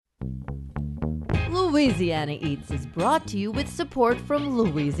Louisiana Eats is brought to you with support from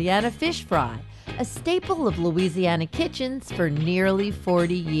Louisiana Fish Fry, a staple of Louisiana kitchens for nearly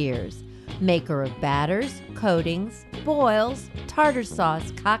 40 years. Maker of batters, coatings, boils, tartar sauce,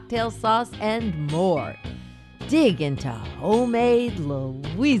 cocktail sauce, and more. Dig into homemade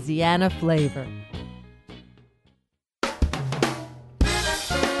Louisiana flavor.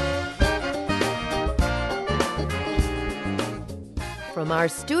 From our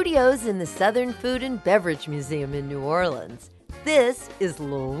studios in the Southern Food and Beverage Museum in New Orleans, this is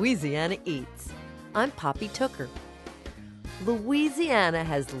Louisiana Eats. I'm Poppy Tooker. Louisiana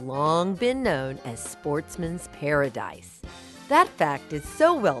has long been known as sportsman's paradise. That fact is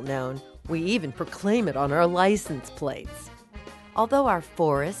so well known, we even proclaim it on our license plates. Although our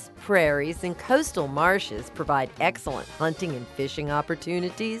forests, prairies, and coastal marshes provide excellent hunting and fishing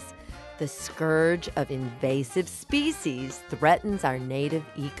opportunities, the scourge of invasive species threatens our native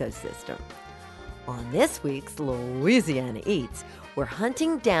ecosystem. On this week's Louisiana Eats, we're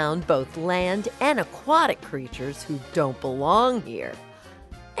hunting down both land and aquatic creatures who don't belong here,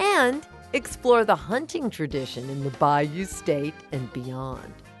 and explore the hunting tradition in the Bayou State and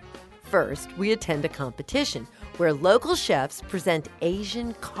beyond. First, we attend a competition where local chefs present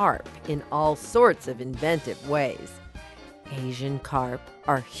Asian carp in all sorts of inventive ways. Asian carp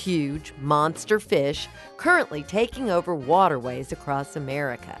are huge, monster fish currently taking over waterways across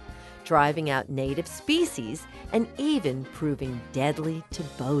America, driving out native species and even proving deadly to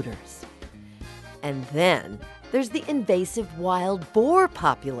boaters. And then there's the invasive wild boar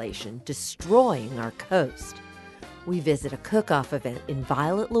population destroying our coast. We visit a cook-off event in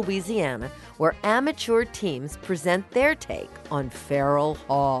Violet, Louisiana, where amateur teams present their take on feral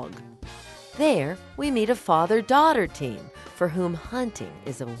hog. There, we meet a father-daughter team for whom hunting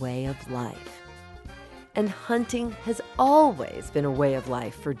is a way of life. And hunting has always been a way of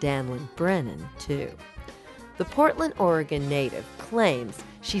life for Danlyn Brennan, too. The Portland, Oregon native claims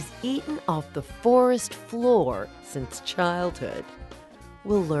she's eaten off the forest floor since childhood.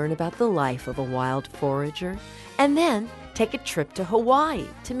 We'll learn about the life of a wild forager and then take a trip to Hawaii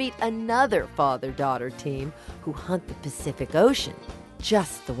to meet another father-daughter team who hunt the Pacific Ocean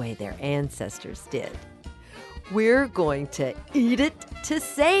just the way their ancestors did. We're going to eat it to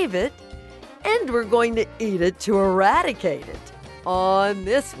save it, and we're going to eat it to eradicate it on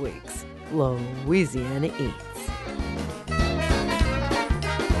this week's Louisiana Eats.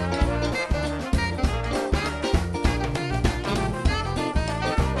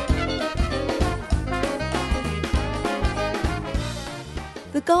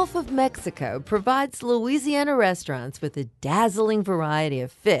 The Gulf of Mexico provides Louisiana restaurants with a dazzling variety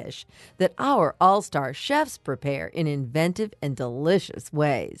of fish that our all-star chefs prepare in inventive and delicious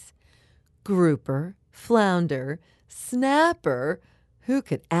ways. Grouper, flounder, snapper, who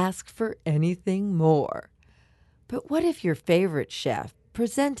could ask for anything more? But what if your favorite chef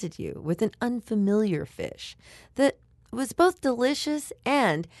presented you with an unfamiliar fish that was both delicious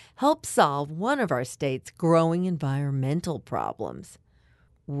and helped solve one of our state's growing environmental problems?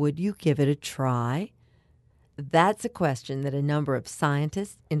 Would you give it a try? That's a question that a number of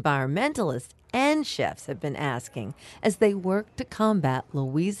scientists, environmentalists, and chefs have been asking as they work to combat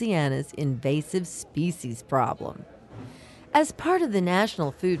Louisiana's invasive species problem. As part of the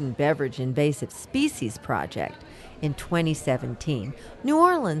National Food and Beverage Invasive Species Project, in 2017, New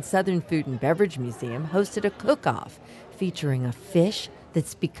Orleans Southern Food and Beverage Museum hosted a cook-off featuring a fish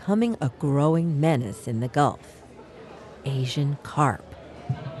that's becoming a growing menace in the Gulf: Asian carp.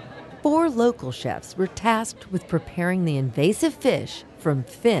 4 local chefs were tasked with preparing the invasive fish from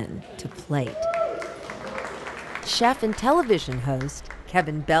fin to plate. Chef and television host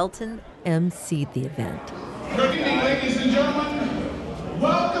Kevin Belton emceed the event. Good evening, ladies and gentlemen.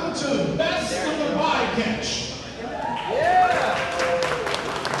 Welcome to Best of the Bycatch.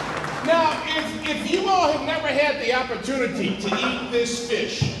 Now, if you all have never had the opportunity to eat this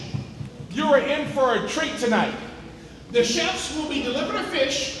fish, you are in for a treat tonight. The chefs will be delivered a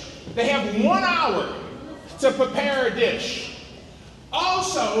fish. They have 1 hour to prepare a dish.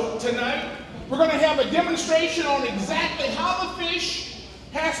 Also, tonight, we're going to have a demonstration on exactly how the fish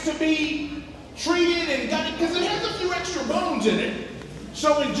has to be treated and gutted, because it has a few extra bones in it.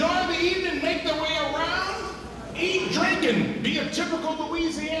 So enjoy the evening, make their way around, eat, drink, and be a typical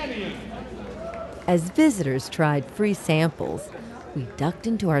Louisianian. As visitors tried free samples, we ducked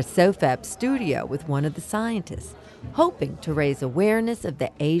into our SOFAP studio with one of the scientists, hoping to raise awareness of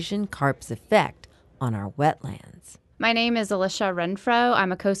the Asian carp's effect on our wetlands. My name is Alicia Renfro.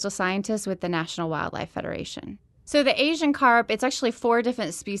 I'm a coastal scientist with the National Wildlife Federation. So the Asian carp, it's actually 4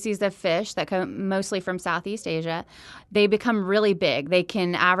 different species of fish that come mostly from Southeast Asia. They become really big. They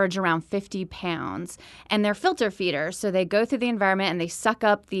can average around 50 pounds. And they're filter feeders. So they go through the environment and they suck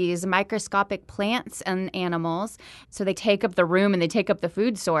up these microscopic plants and animals. So they take up the room and they take up the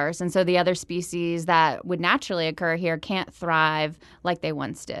food source. And so the other species that would naturally occur here can't thrive like they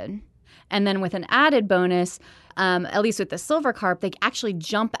once did. And then with an added bonus, at least with the silver carp, they actually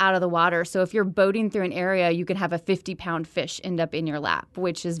jump out of the water. So if you're boating through an area, you could have a 50-pound fish end up in your lap,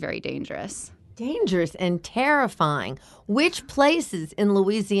 which is very dangerous. Dangerous and terrifying. Which places in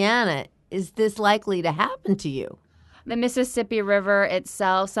Louisiana is this likely to happen to you? The Mississippi River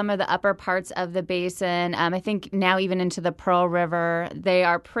itself, some of the upper parts of the basin, I think now even into the Pearl River, they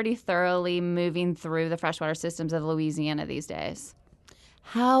are pretty thoroughly moving through the freshwater systems of Louisiana these days.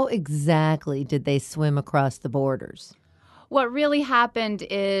 How exactly did they swim across the borders? What really happened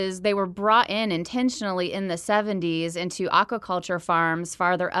is they were brought in intentionally in the 70s into aquaculture farms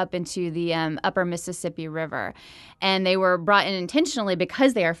farther up into the upper Mississippi River. And they were brought in intentionally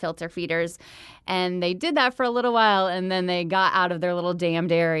because they are filter feeders. And they did that for a little while, and then they got out of their little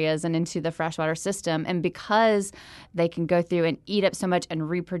dammed areas and into the freshwater system. And because they can go through and eat up so much and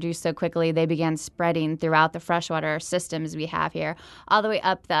reproduce so quickly, they began spreading throughout the freshwater systems we have here, all the way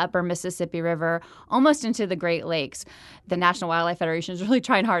up the upper Mississippi River, almost into the Great Lakes. The National Wildlife Federation is really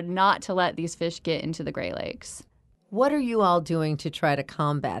trying hard not to let these fish get into the Great Lakes. What are you all doing to try to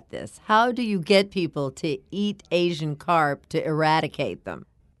combat this? How do you get people to eat Asian carp to eradicate them?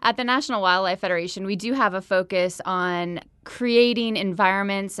 At the National Wildlife Federation, we do have a focus on creating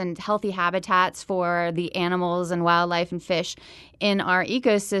environments and healthy habitats for the animals and wildlife and fish in our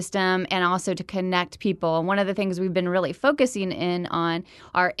ecosystem, and also to connect people. And one of the things we've been really focusing in on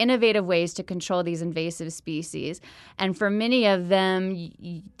are innovative ways to control these invasive species. And for many of them,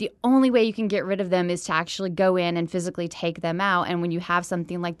 the only way you can get rid of them is to actually go in and physically take them out. And when you have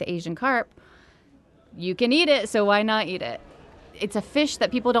something like the Asian carp, you can eat it, so why not eat it? It's a fish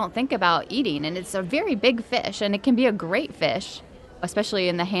that people don't think about eating, and it's a very big fish, and it can be a great fish, especially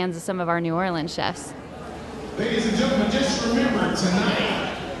in the hands of some of our New Orleans chefs. Ladies and gentlemen, just remember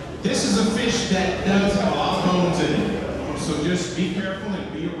tonight, this is a fish that does have a lot of bones in it. So just be careful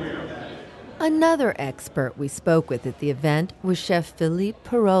and be aware of that. Another expert we spoke with at the event was Chef Philippe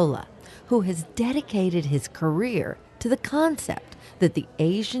Parola, who has dedicated his career to the concept that the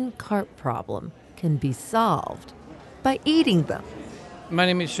Asian carp problem can be solved by eating them. My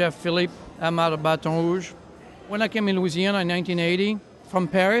name is Chef Philippe. I'm out of Baton Rouge. When I came in Louisiana in 1980 from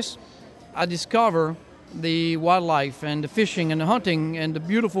Paris, I discovered the wildlife and the fishing and the hunting and the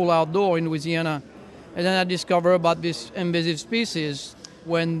beautiful outdoor in Louisiana. And then I discovered about this invasive species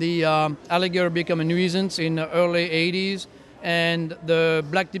when the alligator became a nuisance in the early 80s, and the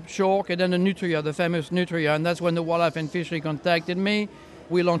black-tipped shark, and then the nutria, the famous nutria. And that's when the Wildlife and Fishery contacted me.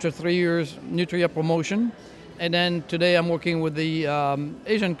 We launched a 3-year nutria promotion. And then today I'm working with the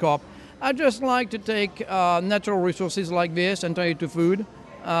Asian carp. I just like to take natural resources like this and turn it to food.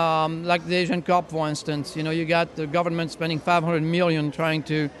 Like the Asian carp, for instance. You know, you got the government spending $500 million trying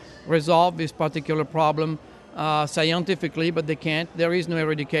to resolve this particular problem scientifically, but they can't. There is no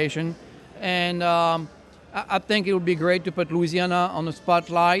eradication. And I think it would be great to put Louisiana on the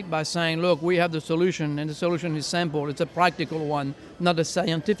spotlight by saying, look, we have the solution, and the solution is simple. It's a practical one, not a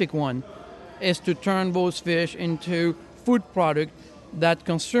scientific one. Is to turn those fish into food product that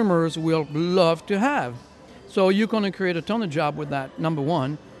consumers will love to have. So you're going to create a ton of jobs with that, number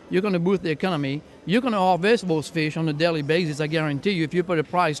one. You're going to boost the economy. You're going to harvest those fish on a daily basis, I guarantee you. If you put a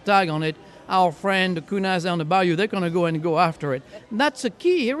price tag on it, our friend, the Kunas down the bayou, they're going to go and go after it. That's the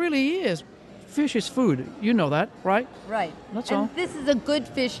key. It really is. Fish is food. You know that, right? Right. That's and all. This is a good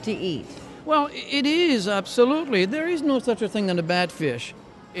fish to eat. Well, it is, absolutely. There is no such a thing as a bad fish.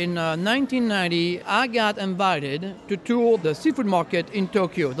 In 1990, I got invited to tour the seafood market in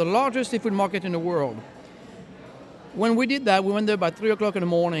Tokyo, the largest seafood market in the world. When we did that, we went there by 3 o'clock in the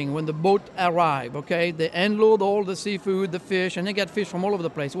morning when the boat arrived, okay? They unload all the seafood, the fish, and they get fish from all over the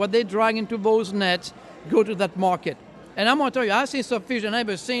place. What they drag into those nets go to that market. And I'm going to tell you, I see some fish I've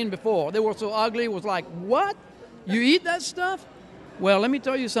never seen before. They were so ugly, it was like, what? You eat that stuff? Well, let me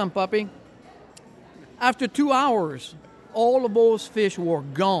tell you something, puppy. After 2 hours, all of those fish were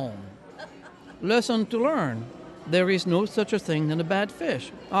gone. Lesson to learn. There is no such a thing as a bad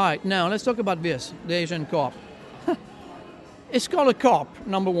fish. All right, now let's talk about this, the Asian carp. It's called a carp,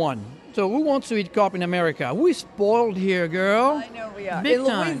 number one. So who wants to eat carp in America? We're spoiled here, girl. I know we are. Big in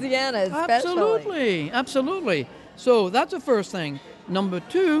time. Louisiana especially. Absolutely, absolutely. So that's the first thing. Number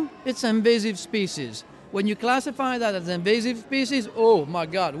two, it's invasive species. When you classify that as invasive species, oh my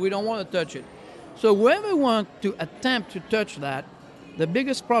God, we don't want to touch it. So whoever wants to attempt to touch that, the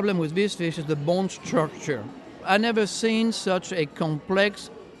biggest problem with this fish is the bone structure. I never seen such a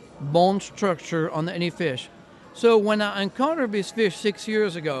complex bone structure on any fish. So when I encountered this fish 6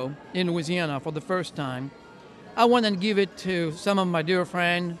 years ago in Louisiana for the first time, I went and gave it to some of my dear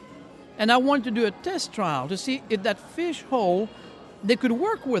friends, and I wanted to do a test trial to see if that fish hole, they could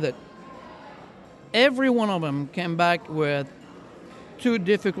work with it. Every one of them came back with too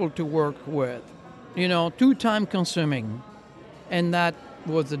difficult to work with, too time consuming, and that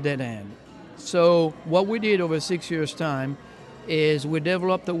was a dead end. So what we did over 6 years' time is we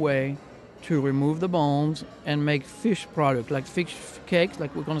developed a way to remove the bones and make fish product, like fish cakes,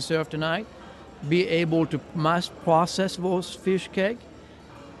 like we're going to serve tonight, be able to mass process those fish cakes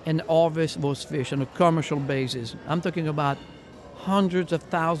and harvest those fish on a commercial basis. I'm talking about hundreds of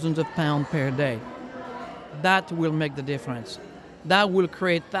thousands of pounds per day. That will make the difference. That will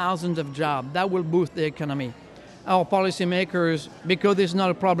create thousands of jobs. That will boost the economy. Our policymakers, because it's not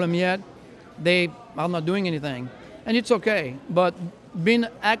a problem yet, they are not doing anything. And it's okay, but being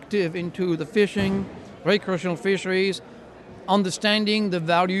active into the fishing, recreational fisheries, understanding the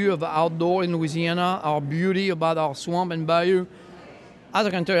value of outdoor in Louisiana, our beauty about our swamp and bayou. As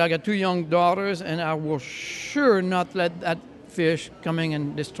I can tell you, I got 2 young daughters, and I will sure not let that fish coming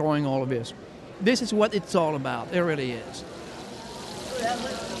and destroying all of this. This is what it's all about. It really is.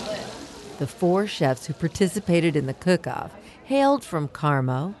 The 4 chefs who participated in the cook-off hailed from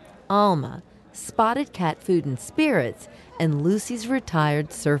Carmo, Alma, Spotted Cat Food and Spirits, and Lucy's Retired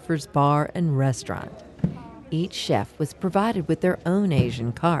Surfers Bar and Restaurant. Each chef was provided with their own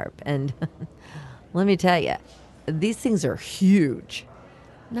Asian carp, and let me tell you, these things are huge.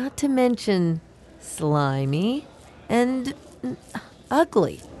 Not to mention slimy and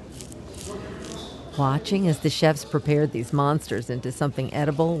ugly. Watching as the chefs prepared these monsters into something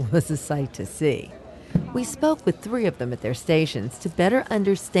edible was a sight to see. We spoke with 3 of them at their stations to better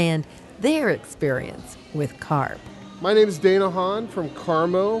understand their experience with carp. My name is Dana Hahn from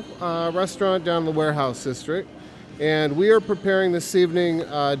Carmo restaurant down in the Warehouse District. And we are preparing this evening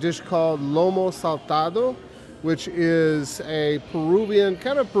a dish called lomo saltado, which is a Peruvian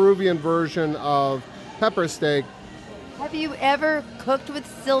version of pepper steak. Have you ever cooked with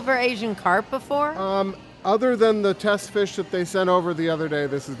silver Asian carp before? Other than the test fish that they sent over the other day,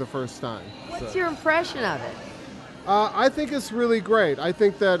 this is the first time. What's your impression of it? I think it's really great. I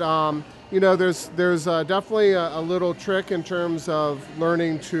think that there's definitely a little trick in terms of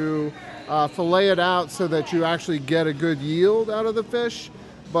learning to fillet it out so that you actually get a good yield out of the fish.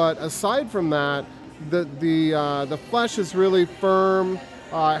 But aside from that, the flesh is really firm.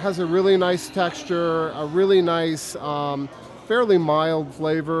 It has a really nice texture, a really nice, fairly mild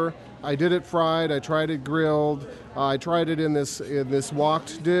flavor. I did it fried. I tried it grilled. I tried it in this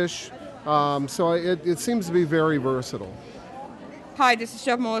woked dish. So it seems to be very versatile. Hi, this is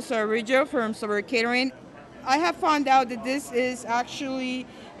Chef Melissa Arijo from Suburb Catering. I have found out that this is actually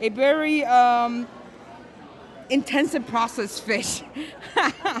a very intensive processed fish.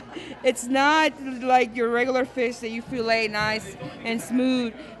 It's not like your regular fish that you fillet nice and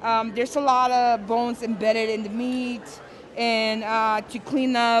smooth. There's a lot of bones embedded in the meat, and to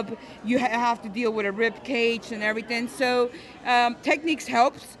clean up, you have to deal with a rib cage and everything. So techniques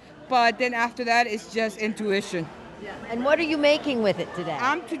helps, but then after that, it's just intuition. And what are you making with it today?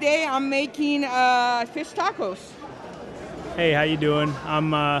 I'm making fish tacos. Hey, how you doing?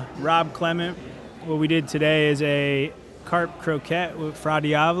 I'm Rob Clement. What we did today is a carp croquette with Fra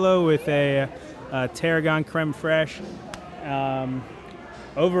Diavolo with a tarragon creme fraiche.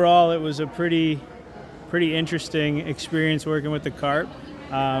 Overall, it was a pretty interesting experience working with the carp.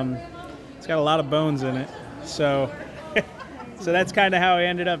 It's got a lot of bones in it, so that's kind of how I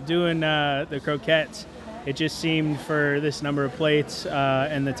ended up doing the croquettes. It just seemed, for this number of plates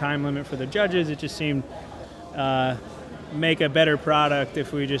and the time limit for the judges, it just seemed make a better product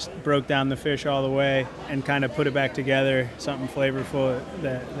if we just broke down the fish all the way and kind of put it back together, something flavorful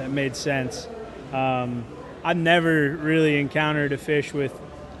that made sense. I've never really encountered a fish with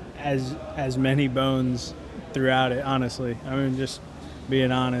as many bones throughout it, honestly. I mean, just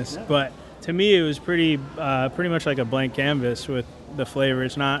being honest. But to me, it was pretty much like a blank canvas with the flavor.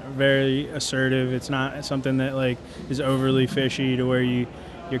 It's not very assertive. It's not something that like is overly fishy to where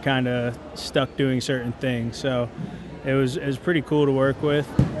you're kind of stuck doing certain things. So it was pretty cool to work with.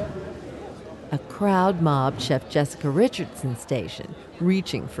 A crowd mobbed Chef Jessica Richardson's station,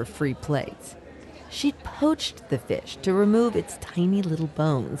 reaching for free plates. She'd poached the fish to remove its tiny little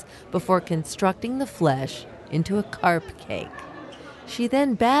bones before constructing the flesh into a carp cake. She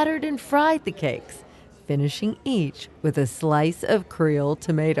then battered and fried the cakes, finishing each with a slice of Creole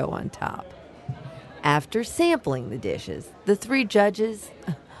tomato on top. After sampling the dishes, the 3 judges,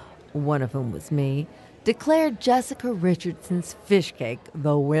 one of whom was me, declared Jessica Richardson's fish cake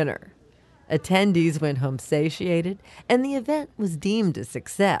the winner. Attendees went home satiated, and the event was deemed a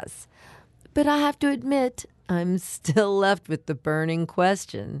success. But I have to admit, I'm still left with the burning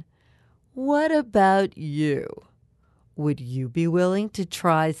question. What about you? Would you be willing to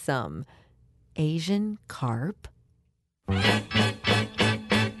try some Asian carp?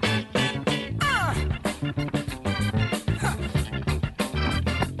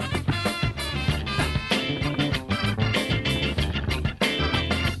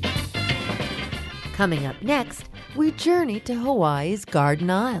 Coming up next, we journey to Hawaii's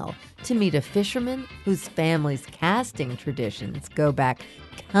Garden Isle to meet a fisherman whose family's casting traditions go back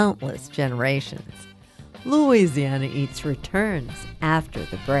countless generations. Louisiana Eats returns after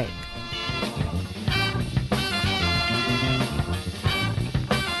the break.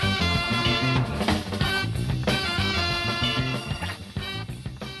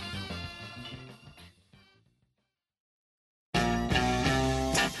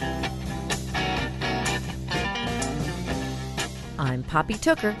 I'm Poppy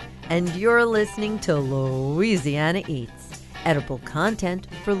Tooker, and you're listening to Louisiana Eats, edible content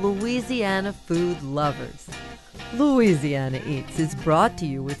for Louisiana food lovers. Louisiana Eats is brought to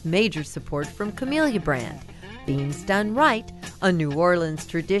you with major support from Camellia Brand, beans done right, a New Orleans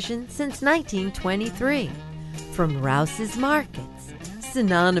tradition since 1923. From Rouse's Markets,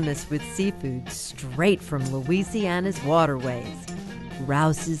 synonymous with seafood straight from Louisiana's waterways.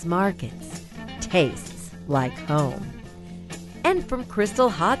 Rouse's Markets, tastes like home. And from Crystal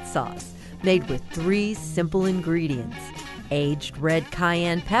Hot Sauce, made with 3 simple ingredients: aged red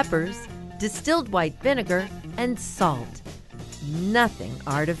cayenne peppers, distilled white vinegar, and salt. Nothing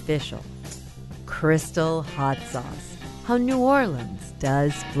artificial. Crystal Hot Sauce, how New Orleans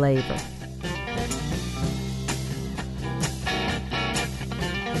does flavor.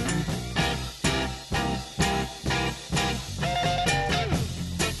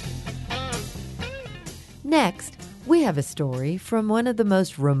 Next, we have a story from one of the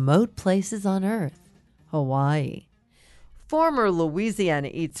most remote places on Earth, Hawaii. Former Louisiana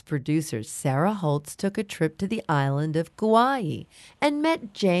Eats producer Sarah Holtz took a trip to the island of Kauai and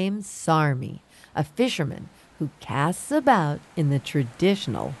met James Sarmi, a fisherman who casts about in the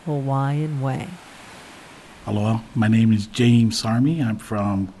traditional Hawaiian way. Hello, my name is James Sarmi. I'm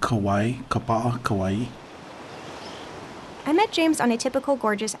from Kauai, Kapa'a, Kauai. I met James on a typical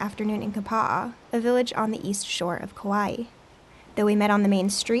gorgeous afternoon in Kapa'a, a village on the east shore of Kauai. Though we met on the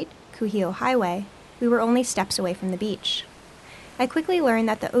main street, Kuhio Highway, we were only steps away from the beach. I quickly learned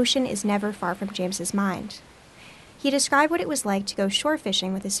that the ocean is never far from James's mind. He described what it was like to go shore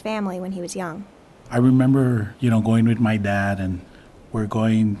fishing with his family when he was young. I remember, going with my dad, and we're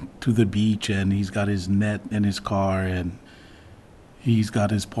going to the beach, and he's got his net in his car, and he's got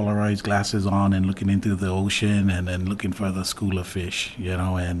his polarized glasses on and looking into the ocean and then looking for the school of fish,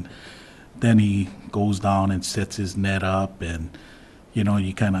 and then he goes down and sets his net up, and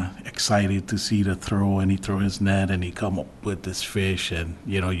you kind of excited to see the throw, and he throw his net and he come up with this fish, and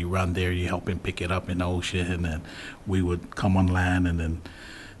you run there, you help him pick it up in the ocean, and we would come on land and then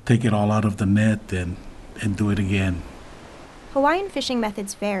take it all out of the net and do it again. Hawaiian fishing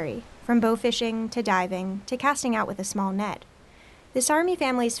methods vary, from bow fishing to diving to casting out with a small net. The Sarmi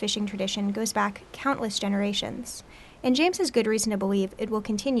family's fishing tradition goes back countless generations, and James has good reason to believe it will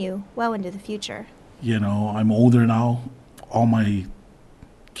continue well into the future. I'm older now. All my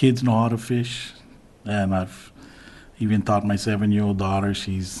kids know how to fish, and I've even taught my 7-year-old daughter.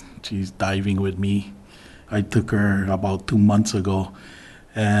 She's diving with me. I took her about 2 months ago,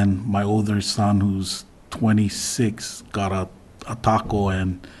 and my older son, who's 26, got a taco,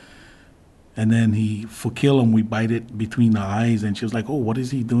 and then for kill him, we bite it between the eyes, and she was like, "Oh, what is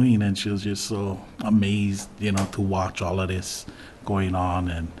he doing?" And she was just so amazed, to watch all of this going on,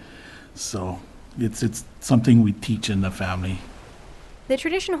 and so it's something we teach in the family. The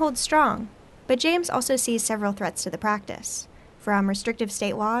tradition holds strong, but James also sees several threats to the practice, from restrictive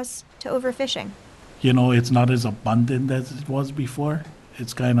state laws to overfishing. It's not as abundant as it was before.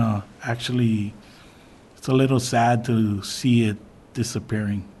 It's kind of it's a little sad to see it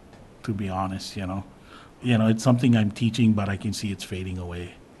disappearing, to be honest, It's something I'm teaching, but I can see it's fading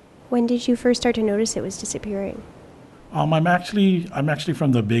away. When did you first start to notice it was disappearing? I'm actually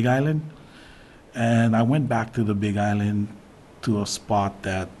from the Big Island, and I went back to the Big Island to a spot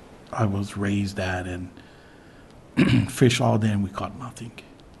that I was raised at, and fish all day, and we caught nothing,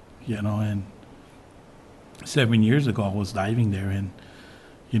 and 7 years ago I was diving there, and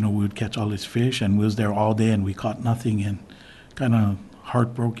we would catch all this fish, and we was there all day and we caught nothing, and kind of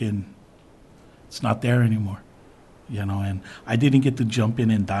heartbroken it's not there anymore. You know, and I didn't get to jump in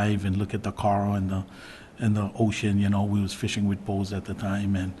and dive and look at the coral and the ocean. You know, we was fishing with poles at the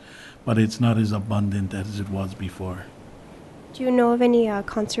time, but it's not as abundant as it was before. Do you know of any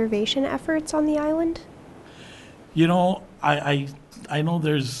conservation efforts on the island? You know, I know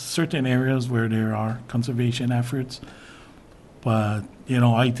there's certain areas where there are conservation efforts, but you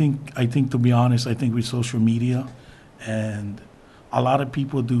know, I think to be honest, I think with social media, and a lot of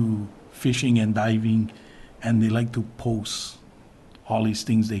people do fishing and diving, and they like to post all these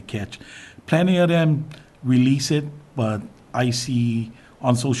things they catch. Plenty of them release it, but I see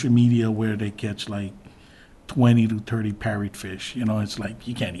on social media where they catch like 20 to 30 parrotfish. You know, it's like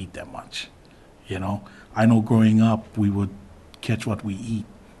you can't eat that much. You know, I know growing up we would catch what we eat,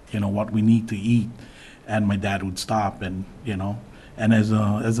 you know, what we need to eat, and my dad would stop, and you know, and as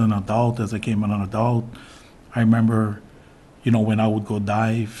an adult, as I came an adult, I remember, you know, when I would go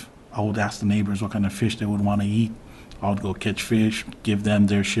dive, I would ask the neighbors what kind of fish they would want to eat. I would go catch fish, give them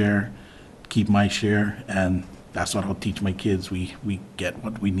their share, keep my share, and that's what I'll teach my kids. We get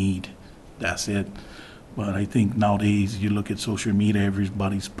what we need. That's it. But I think nowadays you look at social media,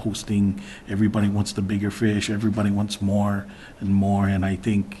 everybody's posting, everybody wants the bigger fish, everybody wants more and more, and I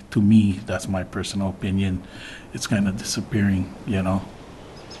think, to me, that's my personal opinion, it's kind of disappearing, you know.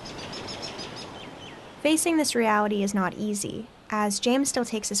 Facing this reality is not easy, as James still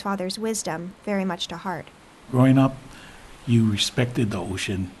takes his father's wisdom very much to heart. Growing up, you respected the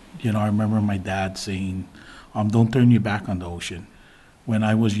ocean. You know, I remember my dad saying, don't turn your back on the ocean. When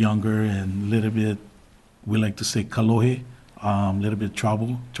I was younger and a little bit, we like to say kalohe, little bit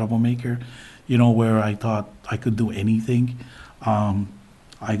troublemaker, you know, where I thought I could do anything. I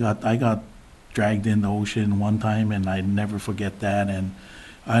got dragged in the ocean one time, and I never forget that, and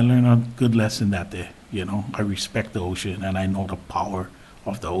I learned a good lesson that day. You know, I respect the ocean, and I know the power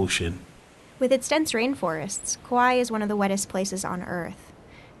of the ocean. With its dense rainforests, Kauai is one of the wettest places on Earth.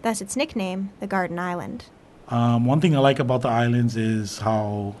 Thus its nickname, the Garden Island. One thing I like about the islands is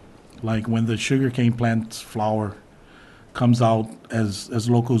how, like, when the sugarcane plant's flower comes out, as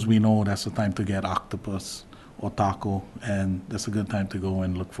locals we know that's the time to get octopus or taco, and that's a good time to go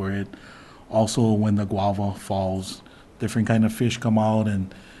and look for it. Also, when the guava falls, different kind of fish come out,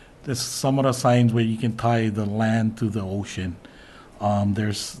 and there's some of the signs where you can tie the land to the ocean.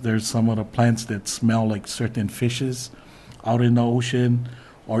 There's some of the plants that smell like certain fishes out in the ocean,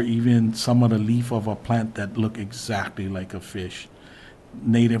 or even some of the leaf of a plant that look exactly like a fish.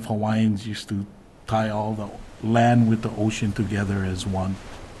 Native Hawaiians used to tie all the land with the ocean together as one.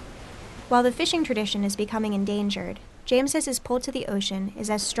 While the fishing tradition is becoming endangered, James says his pull to the ocean is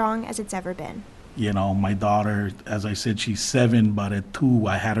as strong as it's ever been. You know, my daughter, as I said, she's 7, but at 2,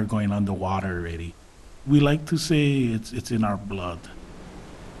 I had her going underwater already. We like to say it's in our blood.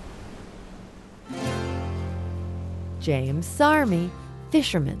 James Sarmy,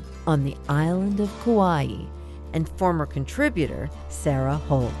 fisherman on the island of Kauai, and former contributor Sarah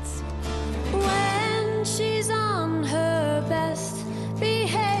Holtz. When she's on her best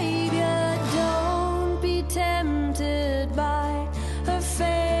behavior, don't be tempted by her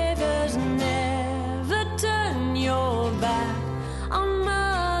favors. Never turn your back on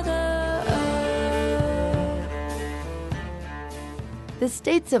Mother Earth. The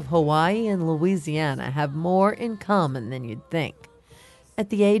states of Hawaii and Louisiana have more in common than you'd think. At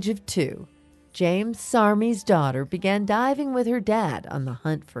the age of 2, James Sarmy's daughter began diving with her dad on the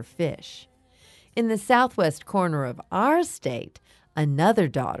hunt for fish. In the southwest corner of our state, another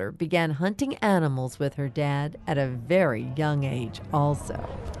daughter began hunting animals with her dad at a very young age also.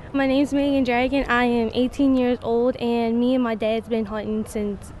 My name's Megan Dragon. I am 18 years old, and me and my dad's been hunting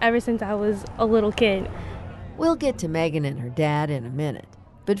ever since I was a little kid. We'll get to Megan and her dad in a minute,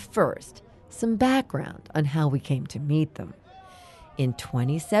 but first, some background on how we came to meet them. In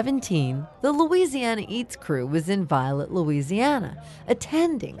 2017, the Louisiana Eats crew was in Violet, Louisiana,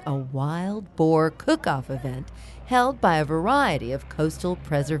 attending a wild boar cook-off event held by a variety of coastal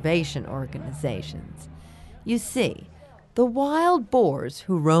preservation organizations. You see, the wild boars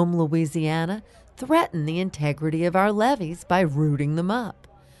who roam Louisiana threaten the integrity of our levees by rooting them up.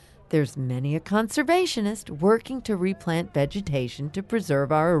 There's many a conservationist working to replant vegetation to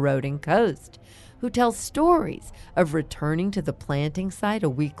preserve our eroding coast, who tells stories of returning to the planting site a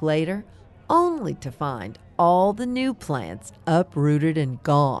week later only to find all the new plants uprooted and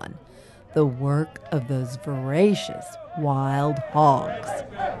gone, the work of those voracious wild hogs.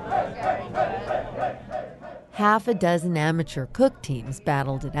 Half a dozen amateur cook teams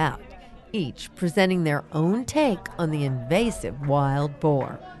battled it out, each presenting their own take on the invasive wild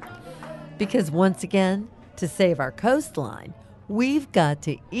boar. Because once again, to save our coastline, we've got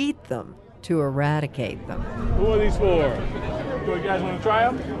to eat them to eradicate them. Who are these for? Do you guys want to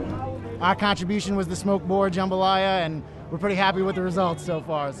try them? Our contribution was the smoked boar jambalaya, and we're pretty happy with the results so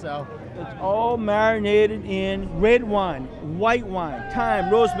far. So it's all marinated in red wine, white wine, thyme,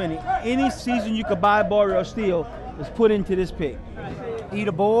 rosemary. Any season you could buy, borrow, or steal is put into this pig. Eat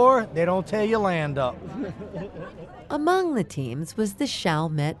a boar, they don't tear your land up. Among the teams was the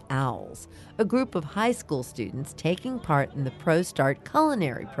Chalmette Owls, a group of high school students taking part in the ProStart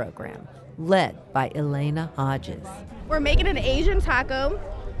culinary program, led by Elena Hodges. We're making an Asian taco.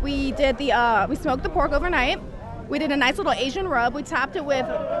 We smoked the pork overnight. We did a nice little Asian rub. We topped it with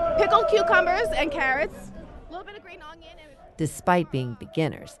pickled cucumbers and carrots, a little bit of green onion. Despite being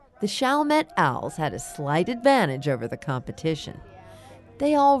beginners, the Chalmette Owls had a slight advantage over the competition.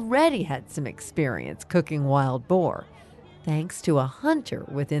 They already had some experience cooking wild boar, thanks to a hunter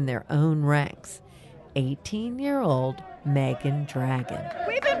within their own ranks, 18-year-old Megan Dragon.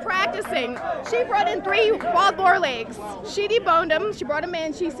 We've been practicing. She brought in 3 wild boar legs. She deboned them. She brought them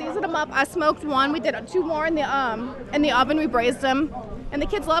in. She seasoned them up. I smoked one. We did 2 more in the oven. We braised them, and the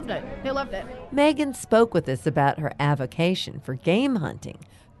kids loved it. They loved it. Megan spoke with us about her avocation for game hunting,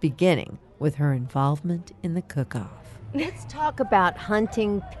 beginning with her involvement in the cook-off. Let's talk about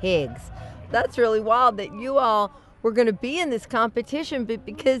hunting pigs. That's really wild that you all were going to be in this competition, but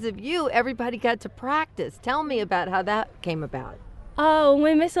because of you, everybody got to practice. Tell me about how that came about. Oh,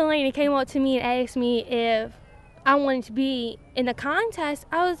 when Miss Elena came up to me and asked me if I wanted to be in the contest,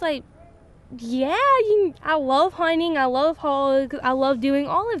 I was like, yeah, I love hunting, I love hogs, I love doing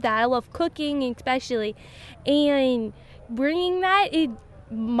all of that. I love cooking especially. And bringing that, it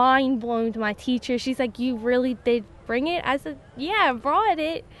mind blown to my teacher. She's like, you really did bring it? I said, yeah, I brought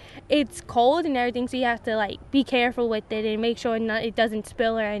it. It's cold and everything, so you have to be careful with it and make sure it doesn't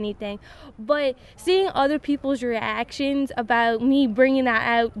spill or anything. But seeing other people's reactions about me bringing that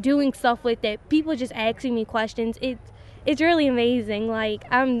out, doing stuff with it, people just asking me questions, it's really amazing.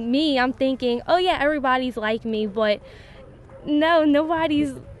 I'm thinking, oh yeah, everybody's like me, but no,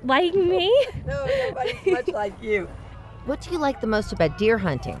 nobody's like me. No, nobody's much like you. What do you like the most about deer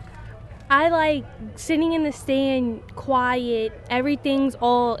hunting? I like sitting in the stand, quiet,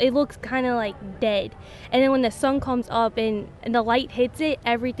 it looks kind of dead. And then when the sun comes up and the light hits it,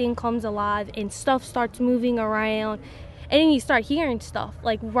 everything comes alive and stuff starts moving around. And then you start hearing stuff,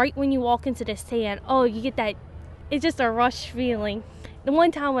 right when you walk into the stand, you get that, it's just a rush feeling.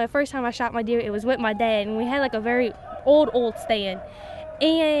 The first time I shot my deer, it was with my dad, and we had a very old stand.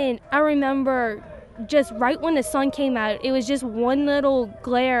 And I remember just right when the sun came out, it was just one little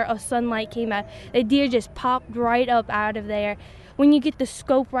glare of sunlight came out. The deer just popped right up out of there. When you get the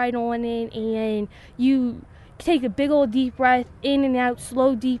scope right on it and you take a big old deep breath in and out,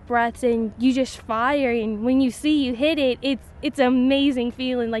 slow deep breaths, and you just fire, and when you see you hit it, it's an amazing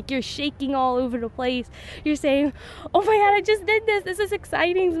feeling. You're shaking all over the place. You're saying, oh my God, I just did this. This is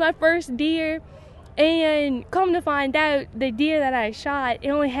exciting. It's my first deer. And come to find out, the deer that I shot, it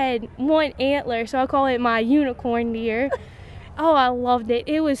only had 1 antler, so I call it my unicorn deer. Oh, I loved it.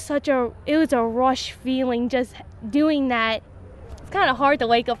 It was a rush feeling just doing that. It's kind of hard to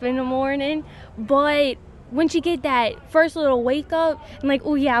wake up in the morning, but once you get that first little wake up, I'm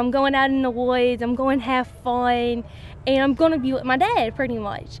oh yeah, I'm going out in the woods, I'm going to have fun, and I'm going to be with my dad pretty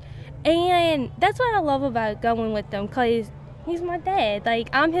much. And that's what I love about going with them, because he's my dad.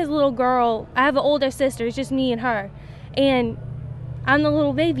 I'm his little girl. I have an older sister. It's just me and her. And I'm the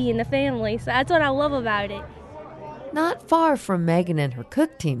little baby in the family. So that's what I love about it. Not far from Megan and her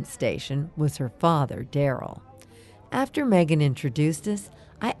cook team station was her father, Daryl. After Megan introduced us,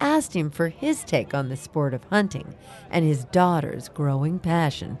 I asked him for his take on the sport of hunting and his daughter's growing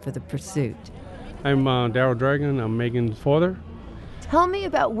passion for the pursuit. I'm Daryl Dragon. I'm Megan's father. Tell me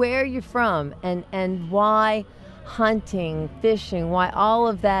about where you're from and why hunting, fishing, why all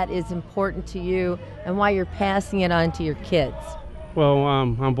of that is important to you and why you're passing it on to your kids. Well,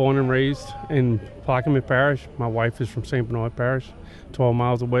 I'm born and raised in Plaquemine Parish. My wife is from St. Bernard Parish, 12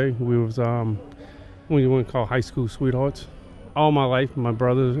 miles away. We was we wouldn't call high school sweethearts. All my life, my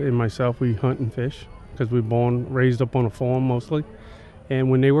brothers and myself, we hunt and fish because we were raised up on a farm mostly.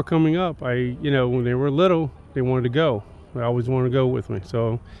 And when they were coming up, when they were little, they wanted to go. They always wanted to go with me.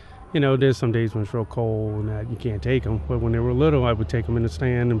 So, there's some days when it's real cold and that you can't take them. But when they were little, I would take them in the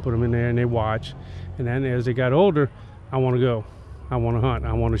stand and put them in there and they watch. And then as they got older, I want to go. I want to hunt.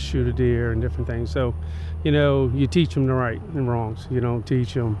 I want to shoot a deer and different things. So, you teach them the right and wrongs. You don't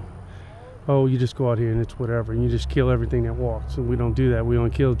teach them, oh, you just go out here and it's whatever. And you just kill everything that walks. And we don't do that. We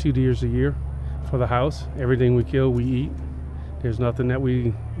only kill 2 deers a year for the house. Everything we kill, we eat. There's nothing that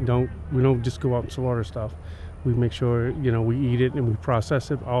we don't just go out and slaughter stuff. We make sure, we eat it and we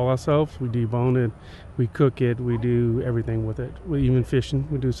process it all ourselves. We debone it, we cook it, we do everything with it. Even fishing,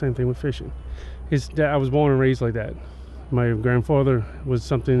 we do the same thing with fishing. I was born and raised like that. My grandfather was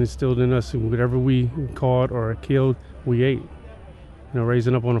something instilled in us, and whatever we caught or killed, we ate.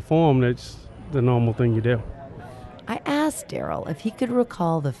 Raising up on a farm, that's the normal thing you do. I asked Daryl if he could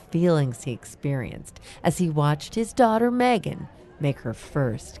recall the feelings he experienced as he watched his daughter Megan make her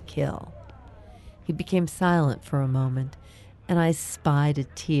first kill. He became silent for a moment, and I spied a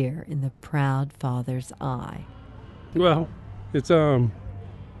tear in the proud father's eye. Well, it's kind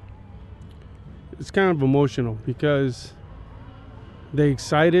of emotional because they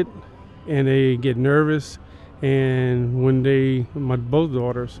excited and they get nervous, and when both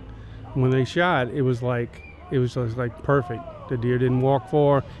daughters, when they shot, it was just like perfect. The deer didn't walk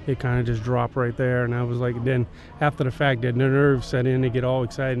far, it kind of just dropped right there, and I was like, then after the fact, their nerves set in, they get all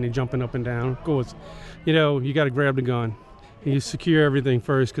excited and they're jumping up and down. Of course, you got to grab the gun. You secure everything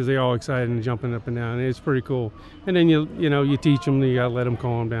first because they're all excited and jumping up and down. And it's pretty cool. And then you teach them, you got to let them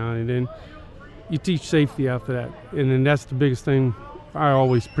calm down, and then you teach safety after that. And then that's the biggest thing I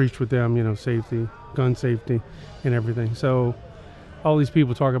always preach with them, safety, gun safety and everything. So all these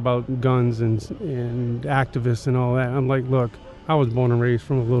people talk about guns and activists and all that. I'm like, look, I was born and raised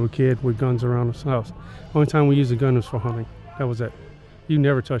from a little kid with guns around the house. Only time we used a gun was for hunting. That was it. You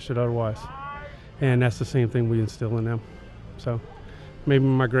never touched it otherwise. And that's the same thing we instill in them. So maybe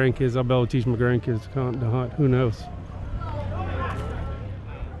my grandkids, I'll be able to teach my grandkids to hunt. Who knows?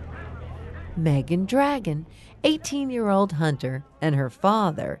 Megan Dragon, 18-year-old hunter, and her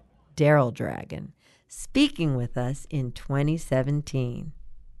father, Daryl Dragon, speaking with us in 2017.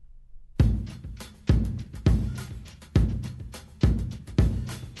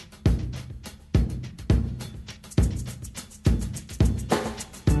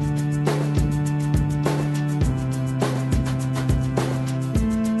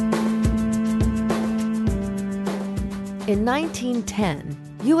 In 1910,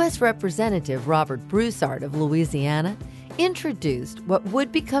 U.S. Representative Robert Broussard of Louisiana introduced what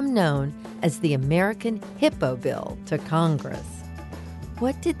would become known as the American Hippo Bill to Congress.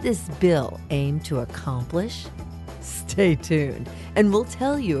 What did this bill aim to accomplish? Stay tuned, and we'll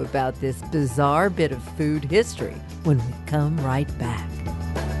tell you about this bizarre bit of food history when we come right back.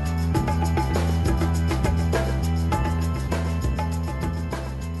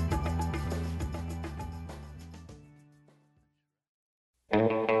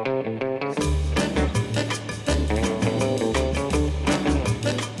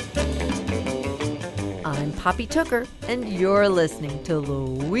 Poppy Tooker, and you're listening to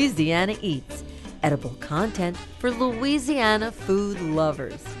Louisiana Eats, edible content for Louisiana food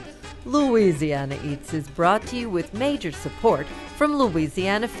lovers. Louisiana Eats is brought to you with major support from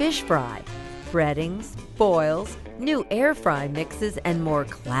Louisiana Fish Fry, breadings, boils, new air fry mixes, and more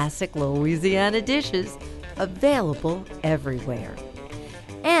classic Louisiana dishes available everywhere.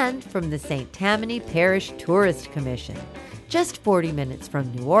 And from the St. Tammany Parish Tourist Commission, just 40 minutes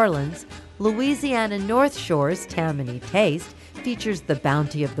from New Orleans, Louisiana North Shore's Tammany Taste features the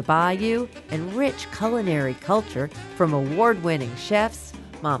bounty of the bayou and rich culinary culture from award-winning chefs,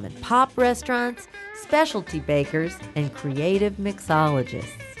 mom-and-pop restaurants, specialty bakers, and creative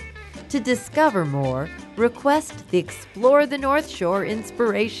mixologists. To discover more, request the Explore the North Shore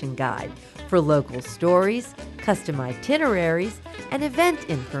Inspiration Guide for local stories, custom itineraries, and event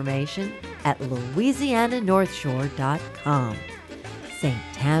information at louisiananorthshore.com. St.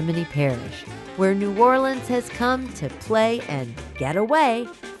 Tammany Parish, where New Orleans has come to play and get away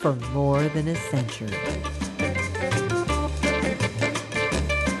for more than a century.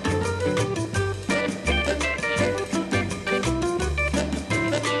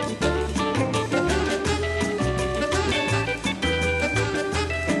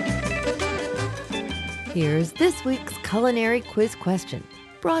 Here's this week's culinary quiz question,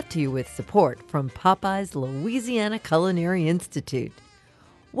 brought to you with support from Popeye's Louisiana Culinary Institute.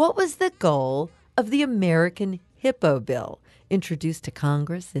 What was the goal of the American Hippo Bill, introduced to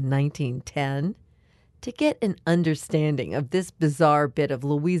Congress in 1910? To get an understanding of this bizarre bit of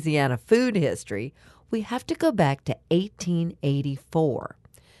Louisiana food history, we have to go back to 1884.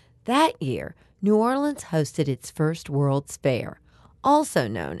 That year, New Orleans hosted its first World's Fair, also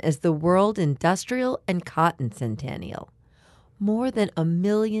known as the World Industrial and Cotton Centennial. More than 1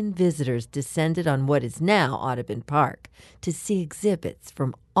 million visitors descended on what is now Audubon Park to see exhibits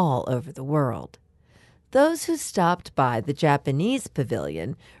from all over the world. Those who stopped by the Japanese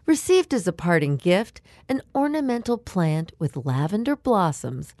pavilion received as a parting gift an ornamental plant with lavender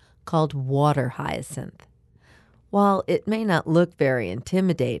blossoms called water hyacinth. While it may not look very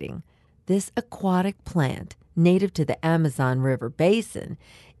intimidating, this aquatic plant native to the Amazon River basin,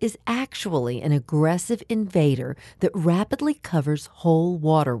 is actually an aggressive invader that rapidly covers whole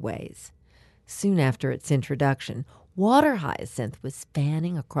waterways. Soon after its introduction, water hyacinth was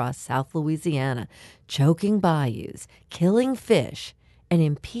spanning across South Louisiana, choking bayous, killing fish, and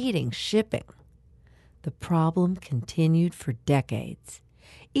impeding shipping. The problem continued for decades.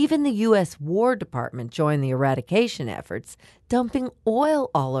 Even the U.S. War Department joined the eradication efforts, dumping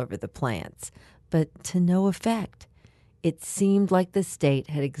oil all over the plants, but to no effect. It seemed like the state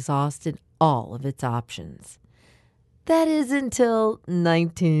had exhausted all of its options. That is until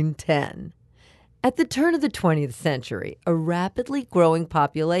 1910. At the turn of the 20th century, a rapidly growing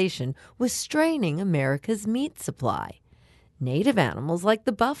population was straining America's meat supply. Native animals like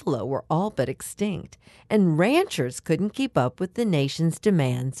the buffalo were all but extinct, and ranchers couldn't keep up with the nation's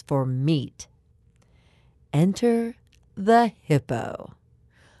demands for meat. Enter the hippo.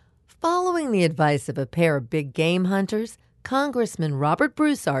 Following the advice of a pair of big game hunters, Congressman Robert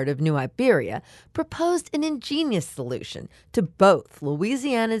Broussard of New Iberia proposed an ingenious solution to both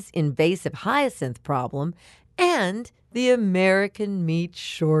Louisiana's invasive hyacinth problem and the American meat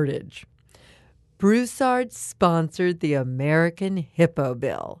shortage. Broussard sponsored the American Hippo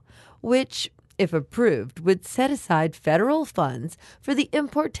Bill, which, if approved, would set aside federal funds for the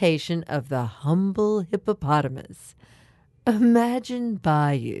importation of the humble hippopotamus. Imagine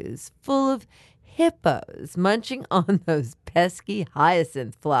bayous full of hippos munching on those pesky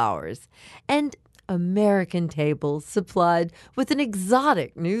hyacinth flowers, and American tables supplied with an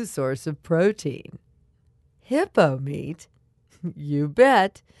exotic new source of protein. Hippo meat? You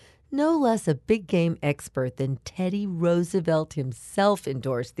bet. No less a big game expert than Teddy Roosevelt himself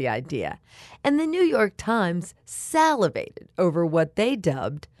endorsed the idea, and the New York Times salivated over what they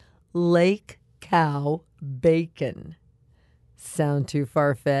dubbed lake cow bacon. Sound too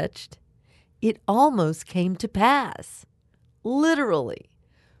far-fetched? It almost came to pass. Literally.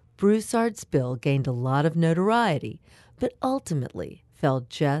 Broussard's bill gained a lot of notoriety, but ultimately fell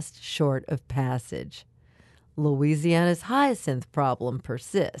just short of passage. Louisiana's hyacinth problem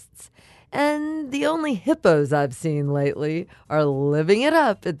persists, and the only hippos I've seen lately are living it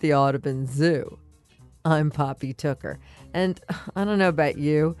up at the Audubon Zoo. I'm Poppy Tooker, and I don't know about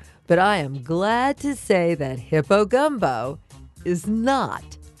you, but I am glad to say that hippo gumbo is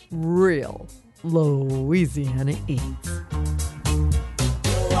not real Louisiana eats.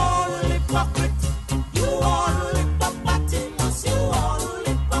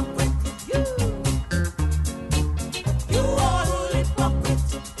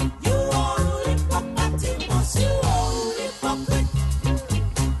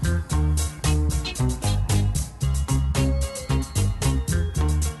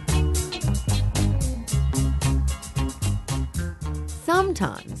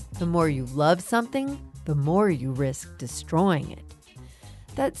 Sometimes, the more you love something, the more you risk destroying it.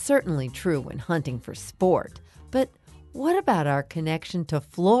 That's certainly true when hunting for sport, but what about our connection to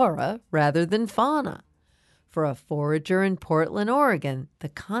flora rather than fauna? For a forager in Portland, Oregon, the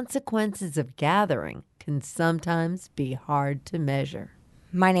consequences of gathering can sometimes be hard to measure.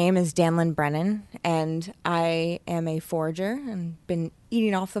 My name is Danlyn Brennan, and I am a forager and been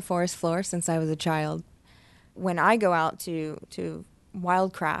eating off the forest floor since I was a child. When I go out to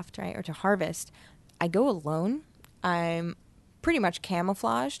wildcraft, right, or to harvest, I go alone. I'm pretty much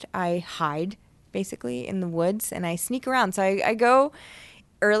camouflaged. I hide basically in the woods and I sneak around. So I go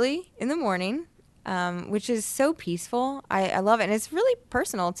early in the morning, which is so peaceful. I love it, and it's really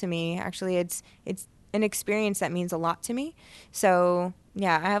personal to me. Actually, it's an experience that means a lot to me. So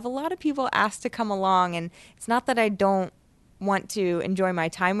yeah, I have a lot of people ask to come along, and it's not that I don't want to enjoy my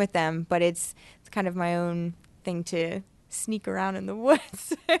time with them, but it's kind of my own thing to sneak around in the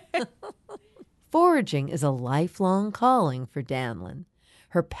woods. Foraging is a lifelong calling for Danlyn.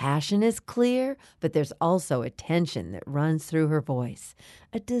 Her passion is clear, but there's also a tension that runs through her voice,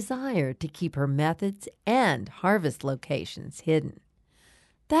 a desire to keep her methods and harvest locations hidden.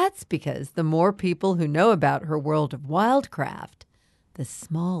 That's because the more people who know about her world of wildcraft, the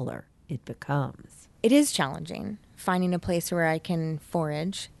smaller it becomes. It is challenging finding a place where I can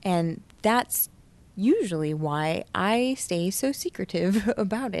forage, and that's usually why I stay so secretive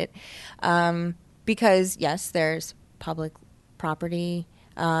about it. Because, yes, there's public property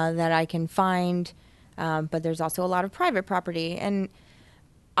that I can find, but there's also a lot of private property. And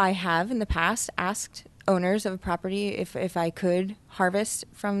I have in the past asked owners of a property if I could harvest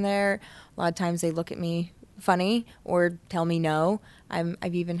from there. A lot of times they look at me funny or tell me no.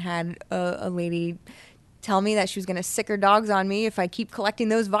 I've even had a lady tell me that she was going to sick her dogs on me if I keep collecting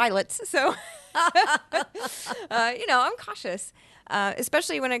those violets. So, I'm cautious.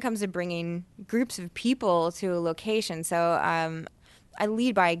 especially when it comes to bringing groups of people to a location. So I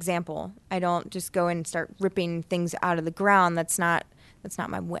lead by example. I don't just go and start ripping things out of the ground. That's not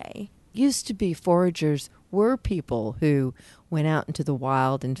my way. Used to be foragers were people who went out into the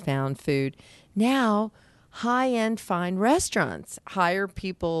wild and found food. Now, high-end fine restaurants hire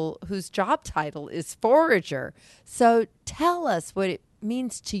people whose job title is forager. So tell us what it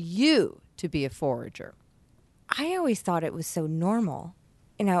means to you to be a forager. I always thought it was so normal.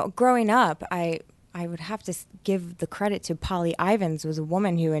 Growing up, I would have to give the credit to Polly Ivins, was a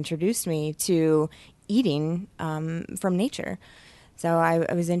woman who introduced me to eating from nature. So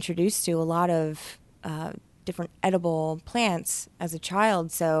I was introduced to a lot of different edible plants as a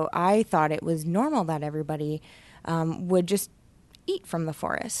child. So I thought it was normal that everybody would just eat from the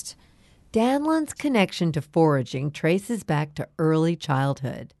forest. Danlan's connection to foraging traces back to early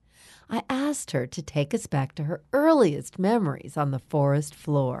childhood. I asked her to take us back to her earliest memories on the forest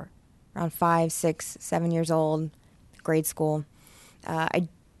floor. Around 5, 6, 7 years old, grade school. I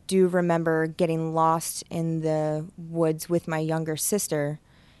do remember getting lost in the woods with my younger sister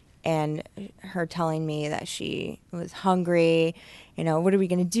and her telling me that she was hungry. What are we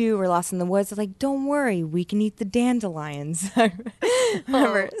going to do? We're lost in the woods. I was like, don't worry, we can eat the dandelions. I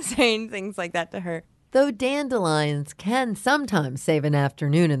remember saying things like that to her. Though dandelions can sometimes save an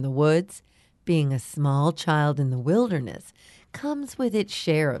afternoon in the woods, being a small child in the wilderness comes with its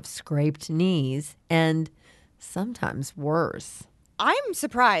share of scraped knees and sometimes worse. I'm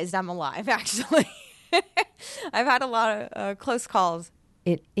surprised I'm alive, actually. I've had a lot of close calls.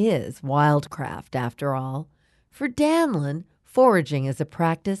 It is wildcraft, after all. For Danlan, foraging is a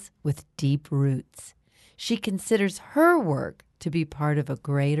practice with deep roots. She considers her work to be part of a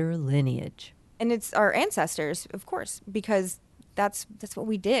greater lineage. And it's our ancestors, of course, because that's what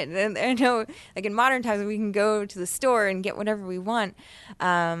we did. And I know, like in modern times, we can go to the store and get whatever we want.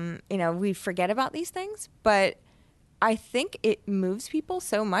 We forget about these things, but I think it moves people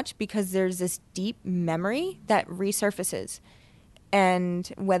so much because there's this deep memory that resurfaces.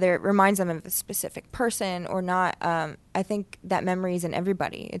 And whether it reminds them of a specific person or not, I think that memory is in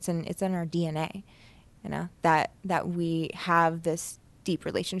everybody. It's in our DNA, that we have this deep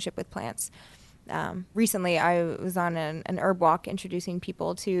relationship with plants. Recently, I was on an herb walk introducing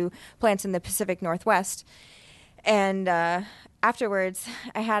people to plants in the Pacific Northwest. And afterwards,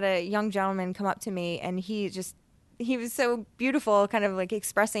 I had a young gentleman come up to me, and he was so beautiful, kind of like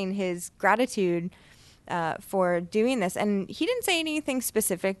expressing his gratitude for doing this. And he didn't say anything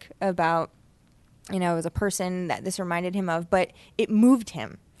specific about, as a person that this reminded him of, but it moved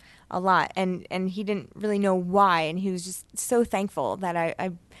him a lot. And he didn't really know why. And he was just so thankful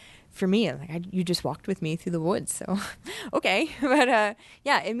that for me, you just walked with me through the woods. So, okay. But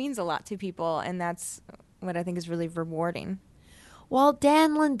it means a lot to people. And that's what I think is really rewarding. While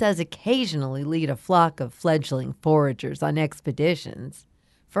Danlan does occasionally lead a flock of fledgling foragers on expeditions,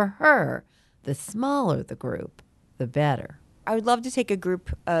 for her, the smaller the group, the better. I would love to take a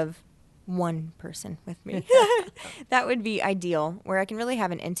group of one person with me. That would be ideal, where I can really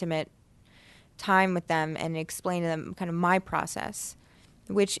have an intimate time with them and explain to them kind of my process,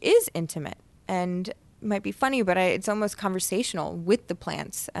 which is intimate and might be funny, but it's almost conversational with the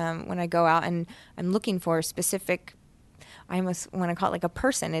plants. When I go out and I'm looking for a specific, I almost want to call it like a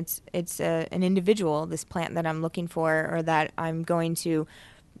person. It's an individual, this plant that I'm looking for, or that I'm going to,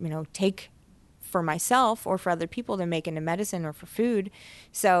 take for myself or for other people to make into medicine or for food.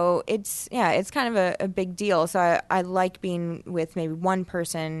 So it's kind of a big deal. So I like being with maybe one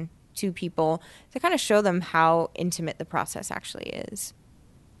person, two people, to kind of show them how intimate the process actually is.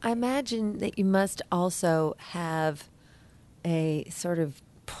 I imagine that you must also have a sort of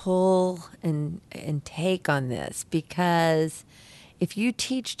pull and take on this, because if you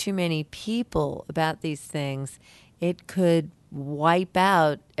teach too many people about these things, it could wipe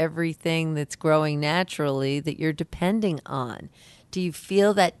out everything that's growing naturally that you're depending on. Do you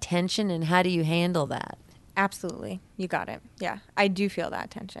feel that tension, and how do you handle that? Absolutely. You got it. Yeah, I do feel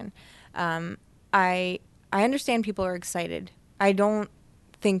that tension. I understand people are excited. I don't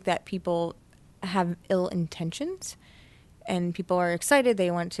think that people have ill intentions, and people are excited, they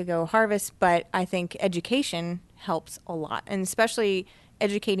want to go harvest, but I think education helps a lot, and especially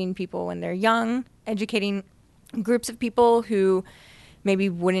educating people when they're young, educating groups of people who maybe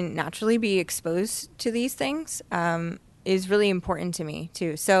wouldn't naturally be exposed to these things is really important to me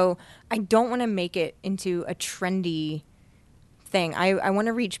too. So I don't want to make it into a trendy thing. I want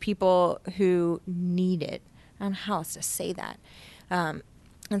to reach people who need it. I don't know how else to say that.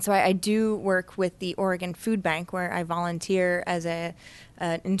 And so I do work with the Oregon Food Bank, where I volunteer as an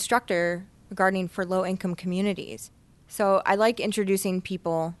instructor gardening for low-income communities. So I like introducing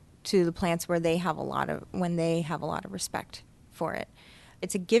people to the plants when they have a lot of respect for it.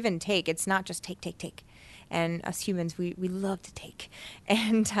 It's a give and take. It's not just take. And us humans, we love to take.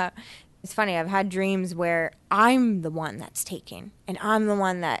 And it's funny, I've had dreams where I'm the one that's taking, and I'm the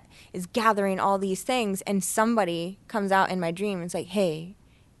one that is gathering all these things, and somebody comes out in my dream and it's like, hey,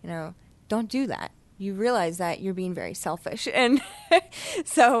 don't do that. You realize that you're being very selfish. And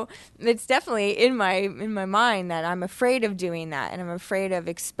so it's definitely in my mind that I'm afraid of doing that, and I'm afraid of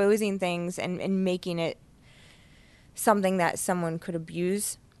exposing things and making it something that someone could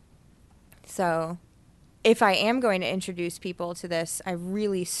abuse. So if I am going to introduce people to this, I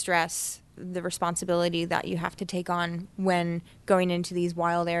really stress the responsibility that you have to take on when going into these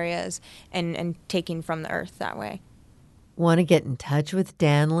wild areas and taking from the earth that way. Want to get in touch with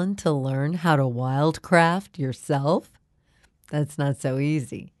Danlyn to learn how to wildcraft yourself? That's not so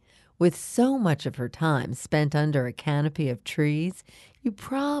easy. With so much of her time spent under a canopy of trees, you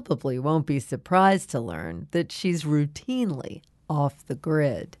probably won't be surprised to learn that she's routinely off the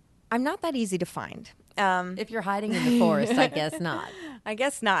grid. I'm not that easy to find. If you're hiding in the forest, I guess not. I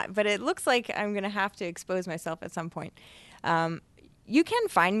guess not, but it looks like I'm going to have to expose myself at some point. You can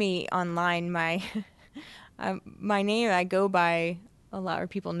find me online. My name I go by a lot, or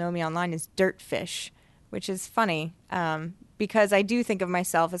people know me online, is Dirtfish, which is funny because I do think of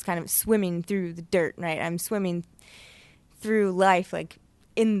myself as kind of swimming through the dirt, right? I'm swimming through life like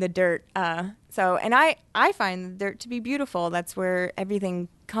in the dirt. And I find the dirt to be beautiful. That's where everything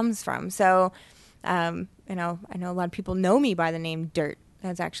comes from. So, I know a lot of people know me by the name Dirt.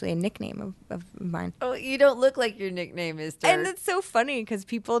 That's actually a nickname of mine. Oh, you don't look like your nickname is Dirt. And it's so funny because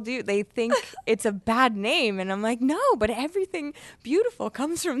people do. They think it's a bad name. And I'm like, no, but everything beautiful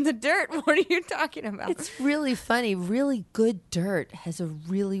comes from the dirt. What are you talking about? It's really funny. Really good dirt has a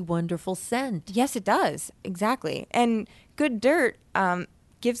really wonderful scent. Yes, it does. Exactly. And good dirt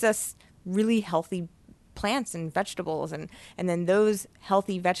gives us really healthy plants and vegetables, and then those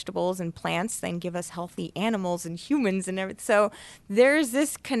healthy vegetables and plants then give us healthy animals and humans and everything. So there's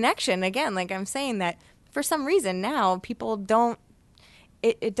this connection, again, like I'm saying, that for some reason now people don't,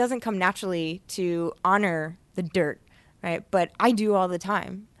 it doesn't come naturally to honor the dirt, right? But I do all the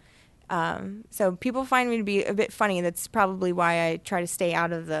time. So people find me to be a bit funny. That's probably why I try to stay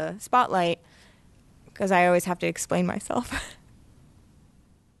out of the spotlight, because I always have to explain myself.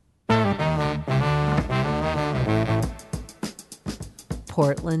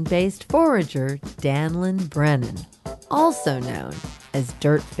 Portland-based forager Danlyn Brennan, also known as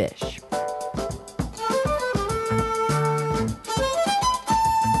Dirtfish.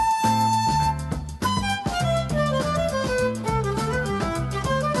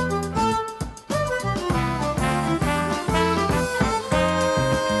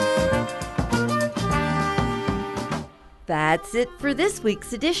 That's it for this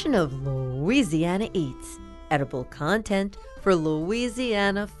week's edition of Louisiana Eats, edible content for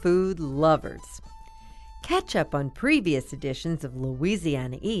Louisiana food lovers. Catch up on previous editions of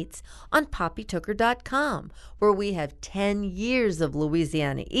Louisiana Eats on poppytooker.com, where we have 10 years of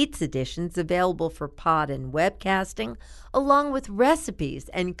Louisiana Eats editions available for pod and webcasting, along with recipes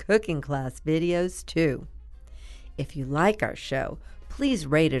and cooking class videos too. If you like our show, please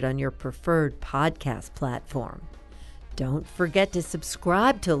rate it on your preferred podcast platform. Don't forget to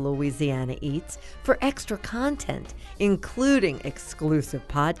subscribe to Louisiana Eats for extra content, including exclusive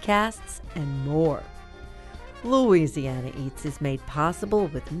podcasts and more. Louisiana Eats is made possible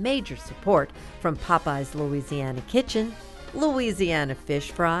with major support from Popeye's Louisiana Kitchen, Louisiana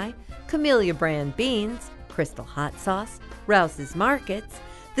Fish Fry, Camellia Brand Beans, Crystal Hot Sauce, Rouse's Markets,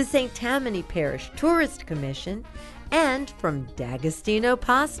 the St. Tammany Parish Tourist Commission, and from D'Agostino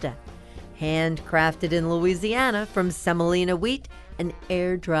Pasta. Handcrafted in Louisiana from semolina wheat and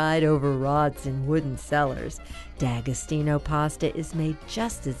air-dried over rods in wooden cellars, D'Agostino pasta is made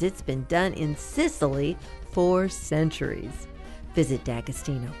just as it's been done in Sicily for centuries. Visit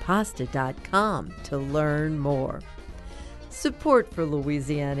d'agostinopasta.com to learn more. Support for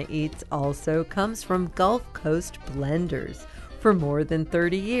Louisiana Eats also comes from Gulf Coast Blenders. For more than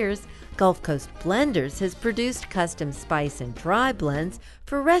 30 years, Gulf Coast Blenders has produced custom spice and dry blends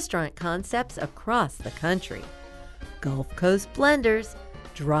for restaurant concepts across the country. Gulf Coast Blenders,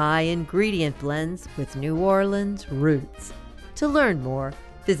 dry ingredient blends with New Orleans roots. To learn more,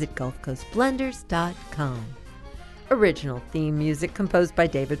 visit gulfcoastblenders.com. Original theme music composed by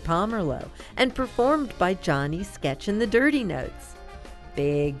David Pomerleau and performed by Johnny Sketch and the Dirty Notes.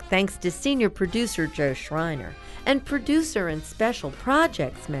 Big thanks to senior producer Joe Schreiner and producer and special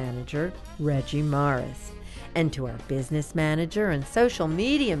projects manager Reggie Morris, and to our business manager and social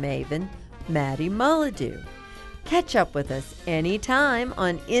media maven Maddie Mullidew. Catch up with us anytime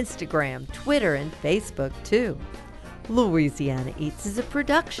on Instagram, Twitter, and Facebook, too. Louisiana Eats is a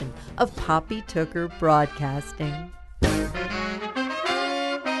production of Poppy Tooker Broadcasting.